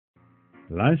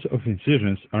Lines of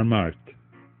incisions are marked.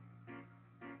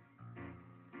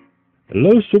 A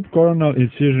low subcoronal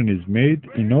incision is made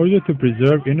in order to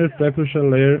preserve inner preputial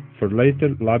layer for later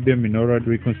labia minora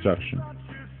reconstruction.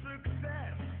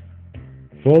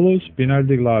 Follows penile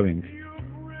degloving.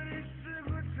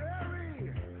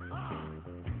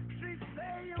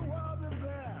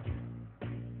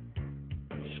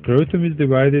 Scrotum is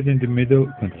divided in the middle,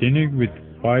 continuing with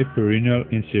wide perineal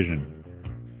incision.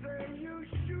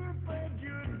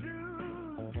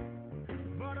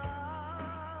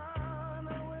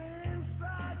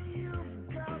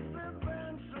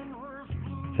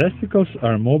 Testicles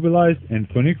are mobilized and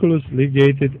funiculus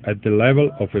ligated at the level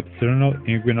of external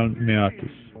inguinal meatus.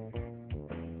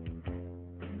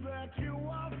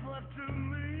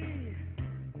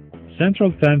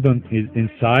 Central tendon is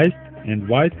incised and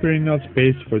wide perineal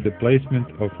space for the placement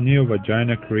of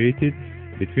neovagina created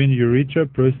between urethra,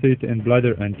 prostate and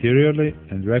bladder anteriorly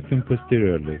and rectum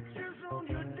posteriorly.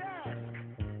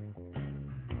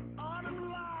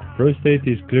 Prostate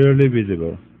is clearly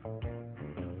visible.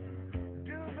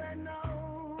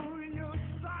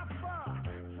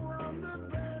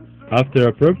 After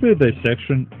appropriate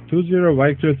dissection, 2-0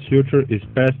 Weichel's suture is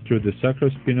passed through the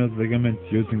sacrospinous ligament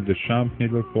using the Champ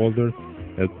needle folder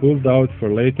and pulled out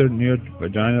for later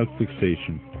near-vaginal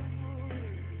fixation.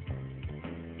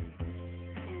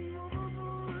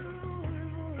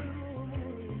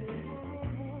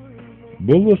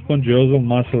 Bulbospongiosal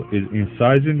muscle is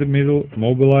incised in the middle,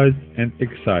 mobilized and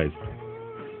excised.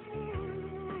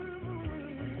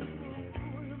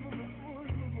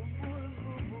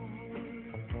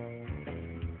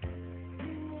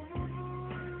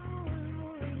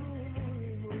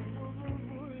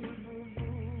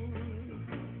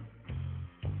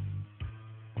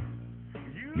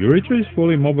 Urethra is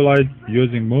fully mobilized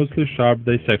using mostly sharp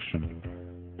dissection.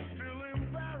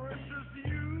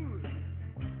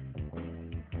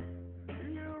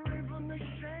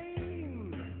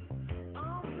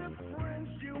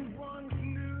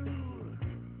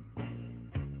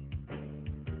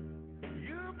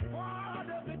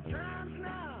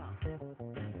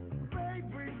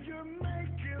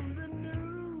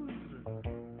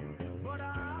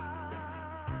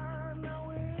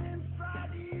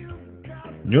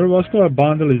 Neurovascular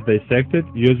bundle is dissected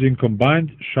using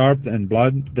combined sharp and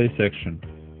blunt dissection.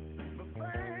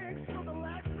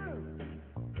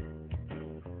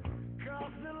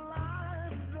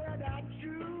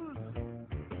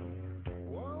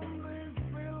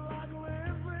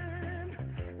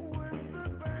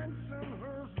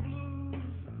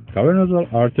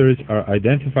 Cavernosal arteries are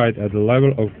identified at the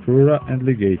level of crura and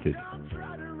ligated.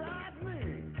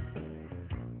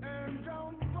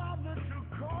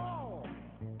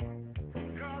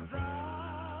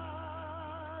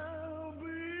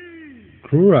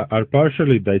 Crura are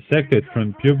partially dissected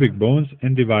from pubic bones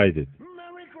and divided.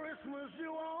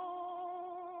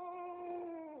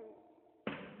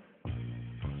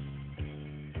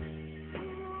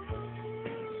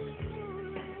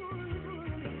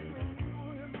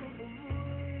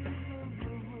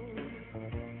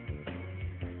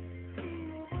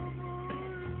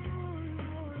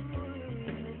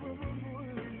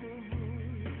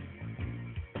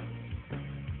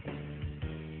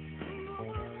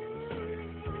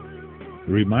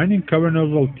 Remaining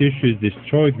cavernosal tissue is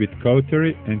destroyed with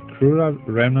cautery and crural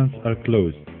remnants are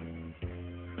closed.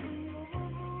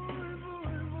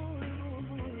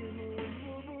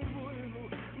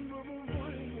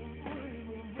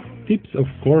 Tips of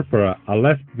corpora are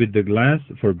left with the glans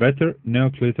for better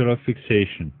neoclitoral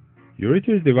fixation.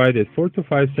 Urethra is divided 4 to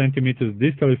 5 cm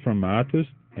distally from meatus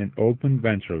and open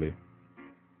ventrally.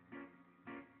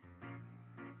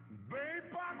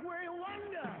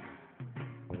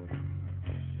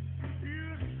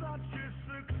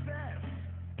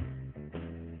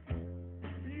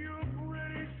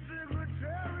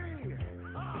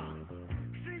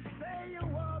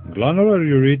 Glandular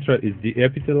urethra is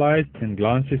deepithelized and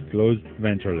glans is closed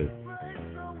ventrally.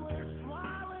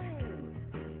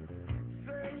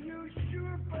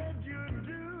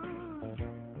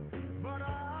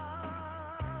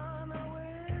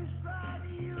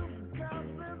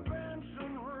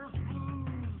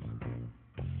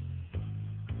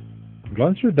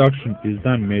 Glans reduction is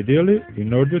done medially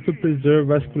in order to preserve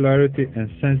vascularity and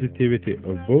sensitivity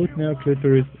of both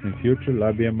neoclitoris and future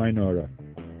labia minora.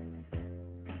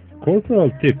 Corporal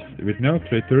tips with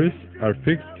neoclitoris are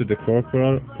fixed to the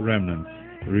corporal remnants.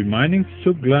 Remaining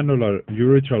subglandular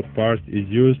urethral part is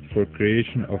used for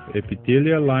creation of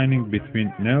epithelial lining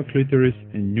between neoclitoris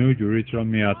and new urethral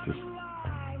meatus.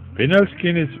 Penile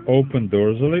skin is open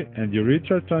dorsally and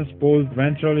urethra transposed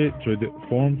ventrally through the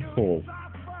formed hole.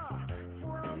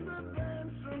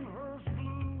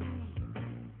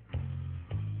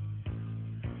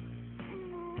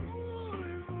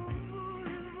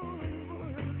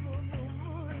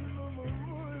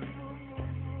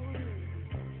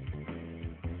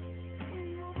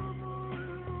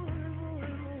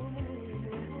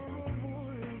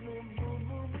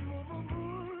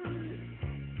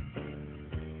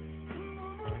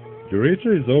 The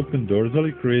urethra is open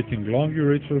dorsally, creating long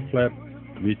urethral flap,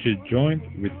 which is joined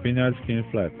with penile skin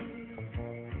flap.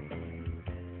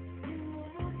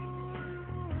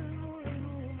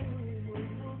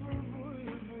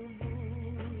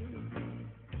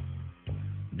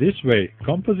 This way,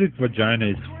 composite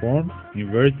vagina is formed,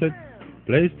 inverted,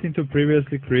 placed into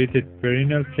previously created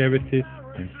perineal cavity,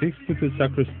 and fixed to the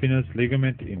sacrospinous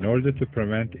ligament in order to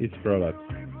prevent its prolapse.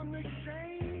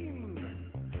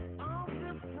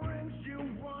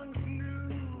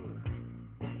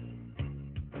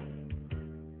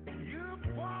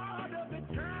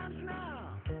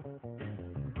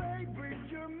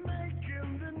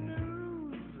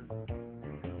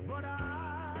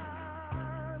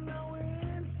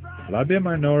 Labia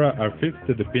minora are fixed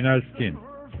to the penile skin.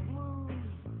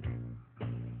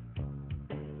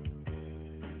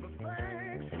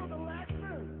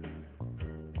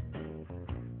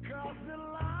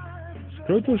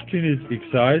 Scrotal skin is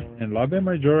excised and labia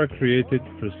majora created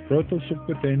for scrotal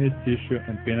subcutaneous tissue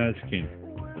and penile skin.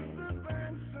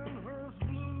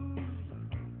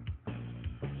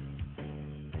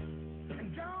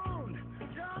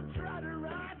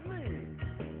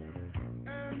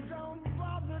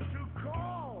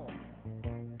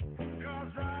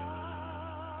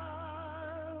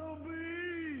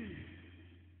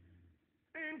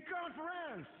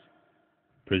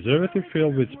 Preservative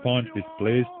filled with sponge is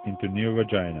placed into new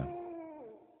vagina.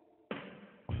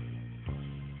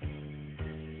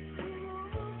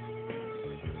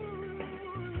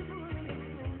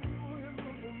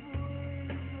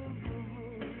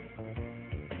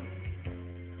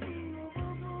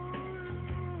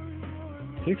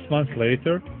 Six months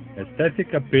later,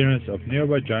 aesthetic appearance of new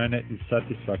vagina is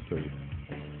satisfactory.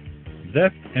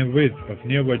 Depth and width of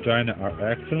new vagina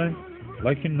are excellent,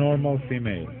 like in normal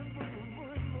female.